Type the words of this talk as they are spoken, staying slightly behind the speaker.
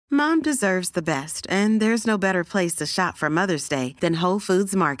Mom deserves the best, and there's no better place to shop for Mother's Day than Whole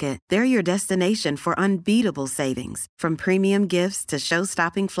Foods Market. They're your destination for unbeatable savings, from premium gifts to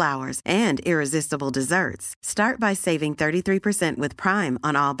show-stopping flowers and irresistible desserts. Start by saving 33% with Prime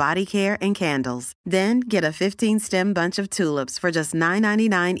on all body care and candles. Then get a 15-stem bunch of tulips for just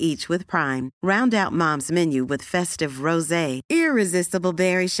 $9.99 each with Prime. Round out Mom's menu with festive rosé, irresistible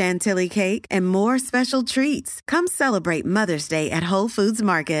berry chantilly cake, and more special treats. Come celebrate Mother's Day at Whole Foods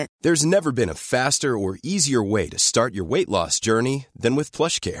Market. There's never been a faster or easier way to start your weight loss journey than with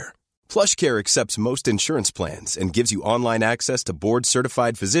PlushCare. PlushCare accepts most insurance plans and gives you online access to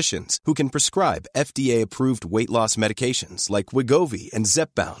board-certified physicians who can prescribe FDA-approved weight loss medications like Wegovy and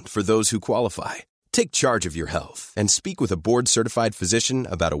Zepbound for those who qualify. Take charge of your health and speak with a board-certified physician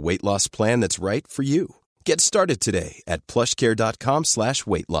about a weight loss plan that's right for you. Get started today at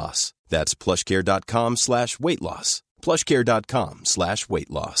plushcare.com/weight-loss. That's plushcare.com/weight-loss.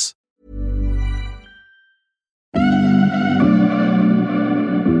 plushcare.com/weight-loss.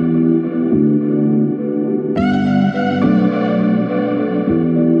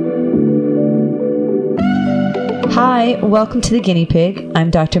 Hi, welcome to The Guinea Pig.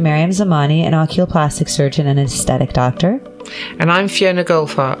 I'm Dr. Mariam Zamani, an oculoplastic surgeon and aesthetic doctor. And I'm Fiona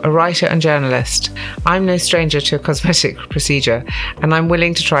Goldfarb, a writer and journalist. I'm no stranger to a cosmetic procedure, and I'm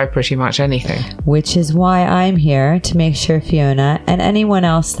willing to try pretty much anything. Which is why I'm here to make sure Fiona and anyone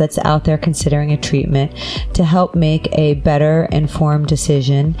else that's out there considering a treatment to help make a better informed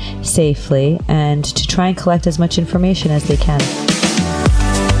decision safely and to try and collect as much information as they can.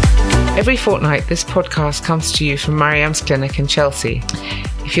 Every fortnight, this podcast comes to you from Mariam's clinic in Chelsea.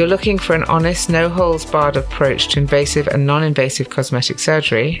 If you're looking for an honest, no-holds-barred approach to invasive and non-invasive cosmetic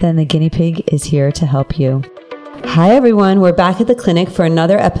surgery, then The Guinea Pig is here to help you. Hi, everyone. We're back at the clinic for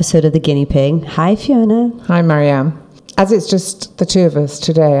another episode of The Guinea Pig. Hi, Fiona. Hi, Mariam. As it's just the two of us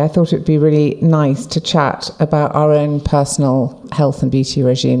today, I thought it'd be really nice to chat about our own personal health and beauty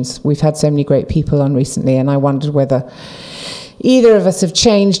regimes. We've had so many great people on recently, and I wondered whether either of us have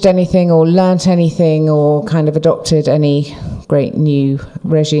changed anything or learnt anything or kind of adopted any great new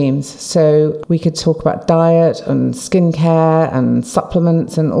regimes. So we could talk about diet and skincare and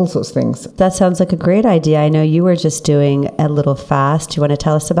supplements and all sorts of things. That sounds like a great idea. I know you were just doing a little fast. Do you want to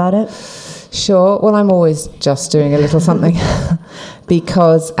tell us about it? Sure. Well, I'm always just doing a little something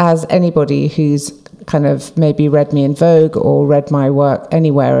because as anybody who's kind of maybe read me in Vogue or read my work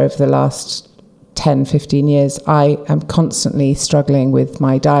anywhere over the last 10, 15 years, I am constantly struggling with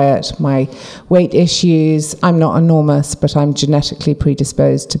my diet, my weight issues. I'm not enormous, but I'm genetically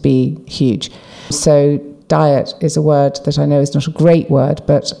predisposed to be huge. So diet is a word that I know is not a great word,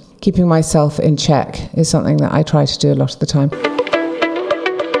 but keeping myself in check is something that I try to do a lot of the time.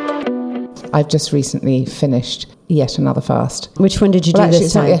 I've just recently finished yet another fast. Which one did you do this time?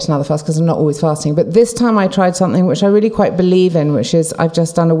 It's not yet another fast because I'm not always fasting. But this time I tried something which I really quite believe in, which is I've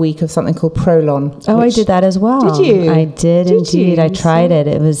just done a week of something called Prolon. Oh, I did that as well. Did you? I did indeed. I tried it.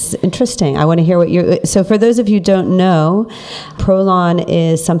 It was interesting. I want to hear what you're... So for those of you who don't know, Prolon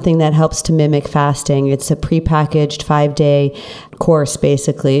is something that helps to mimic fasting. It's a prepackaged 5-day course,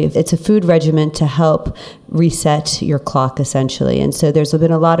 basically. It's a food regimen to help reset your clock, essentially. And so there's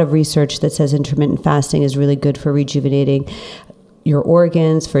been a lot of research that says intermittent fasting is really good for rejuvenating your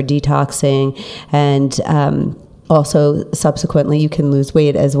organs, for detoxing, and also subsequently you can lose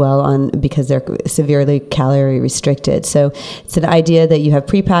weight as well because they're severely calorie restricted. So it's an idea that you have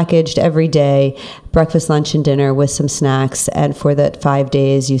prepackaged every day, breakfast, lunch, and dinner with some snacks. And for that 5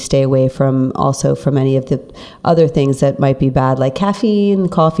 days, you stay away from any of the other things that might be bad, like caffeine,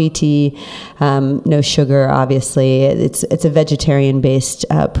 coffee, tea, no sugar, obviously. It's a vegetarian-based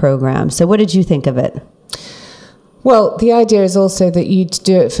program. So what did you think of it? Well, the idea is also that you'd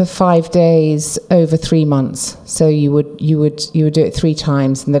do it for 5 days over 3 months. So you would do it 3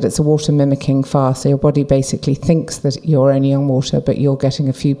 times, and that it's a water mimicking fast. So your body basically thinks that you're only on water, but you're getting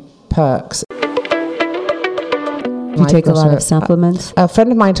a few perks. You take a lot of supplements? A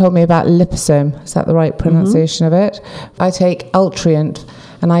friend of mine told me about liposome. Is that the right pronunciation of it? I take Ultrient,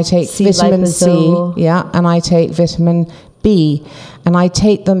 and I take vitamin liposol. C, and I take vitamin B, and I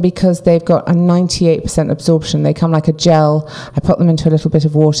take them because they've got a 98% absorption. They come like a gel. I put them into a little bit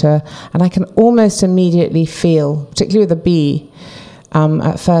of water, and I can almost immediately feel, particularly with a B,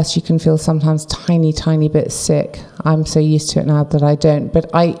 at first you can feel sometimes tiny bit sick. I'm so used to it now that I don't.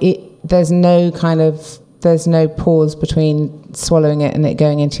 But there's no pause between swallowing it and it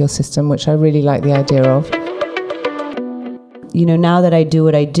going into your system, which I really like the idea of. You know, now that I do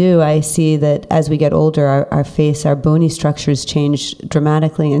what I do, I see that as we get older, our face, our bony structures change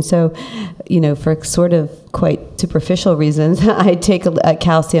dramatically. And so, you know, for sort of quite superficial reasons, I take a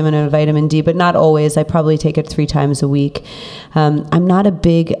calcium and a vitamin D, but not always. I probably take it 3 times a week. I'm not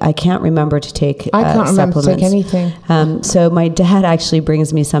I can't remember to take I can't remember to take anything. So my dad actually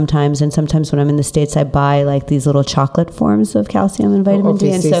brings me sometimes, and sometimes when I'm in the States, I buy like these little chocolate forms of calcium and vitamin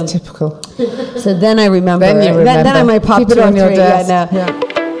D. And so, it's typical. So then I remember. Then I might pop Keep it on your desk. Yeah.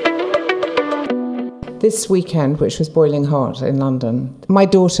 This weekend, which was boiling hot in London, my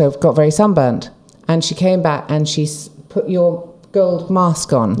daughter got very sunburnt, and she came back and she put your gold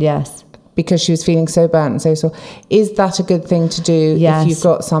mask on. Yes. Because she was feeling so burnt and so sore. Is that a good thing to do if you've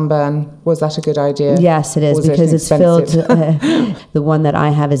got sunburn? Was that a good idea? Yes, it is, because it's filled. The one that I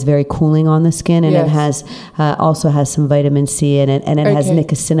have is very cooling on the skin, and it has also has some vitamin C in it, and it has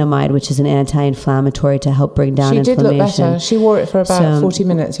nicotinamide, which is an anti-inflammatory to help bring down inflammation. She did look better. She wore it for about 40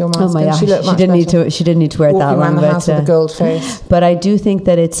 minutes. Your mask. Oh my gosh, she didn't need to. She didn't need to wear it that long. Walking around the house with a gold face. But I do think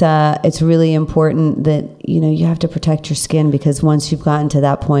that it's really important that you have to protect your skin, because once you've gotten to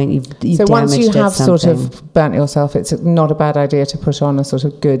that point, you've so damaged once you have something. sort of burnt yourself, it's not a bad idea to put on a sort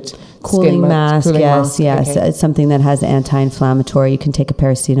of good cooling mask. Yes. Okay. It's something that has anti-inflammatory. You can take a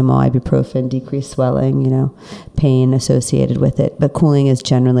paracetamol, ibuprofen, decrease swelling, pain associated with it. But cooling is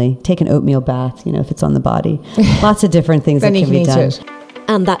generally take an oatmeal bath, if it's on the body. Lots of different things that can be done.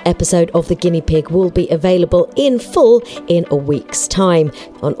 And that episode of The Guinea Pig will be available in full in a week's time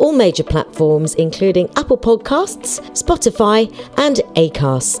on all major platforms, including Apple Podcasts, Spotify and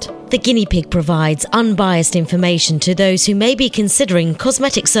Acast. The Guinea Pig provides unbiased information to those who may be considering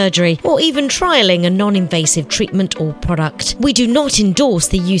cosmetic surgery or even trialling a non-invasive treatment or product. We do not endorse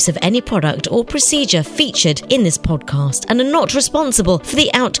the use of any product or procedure featured in this podcast and are not responsible for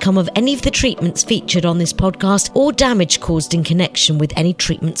the outcome of any of the treatments featured on this podcast or damage caused in connection with any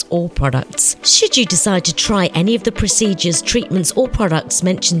treatments or products. Should you decide to try any of the procedures, treatments or products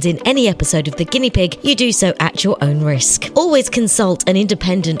mentioned in any episode of The Guinea Pig, you do so at your own risk. Always consult an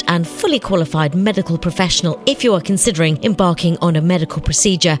independent and fully qualified medical professional if you are considering embarking on a medical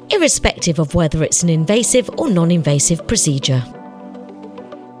procedure, irrespective of whether it's an invasive or non-invasive procedure.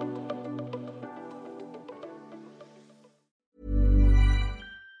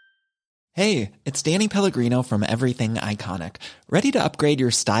 Hey, it's Danny Pellegrino from Everything Iconic. Ready to upgrade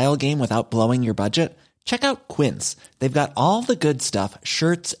your style game without blowing your budget? Check out Quince. They've got all the good stuff,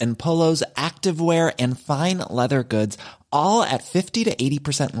 shirts and polos, activewear, and fine leather goods, all at 50 to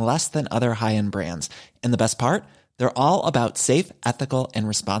 80% less than other high-end brands. And the best part? They're all about safe, ethical, and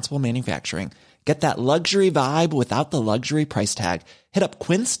responsible manufacturing. Get that luxury vibe without the luxury price tag. Hit up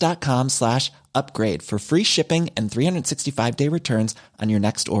quince.com/upgrade for free shipping and 365-day returns on your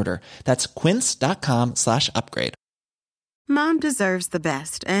next order. That's quince.com/upgrade. Mom deserves the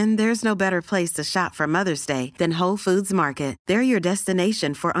best, and there's no better place to shop for Mother's Day than Whole Foods Market. They're your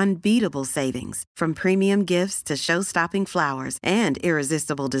destination for unbeatable savings, from premium gifts to show-stopping flowers and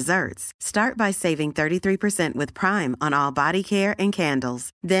irresistible desserts. Start by saving 33% with Prime on all body care and candles.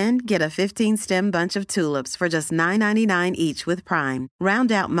 Then get a 15-stem bunch of tulips for just $9.99 each with Prime.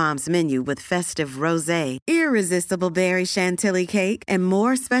 Round out Mom's menu with festive rosé, irresistible berry chantilly cake, and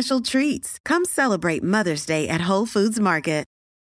more special treats. Come celebrate Mother's Day at Whole Foods Market.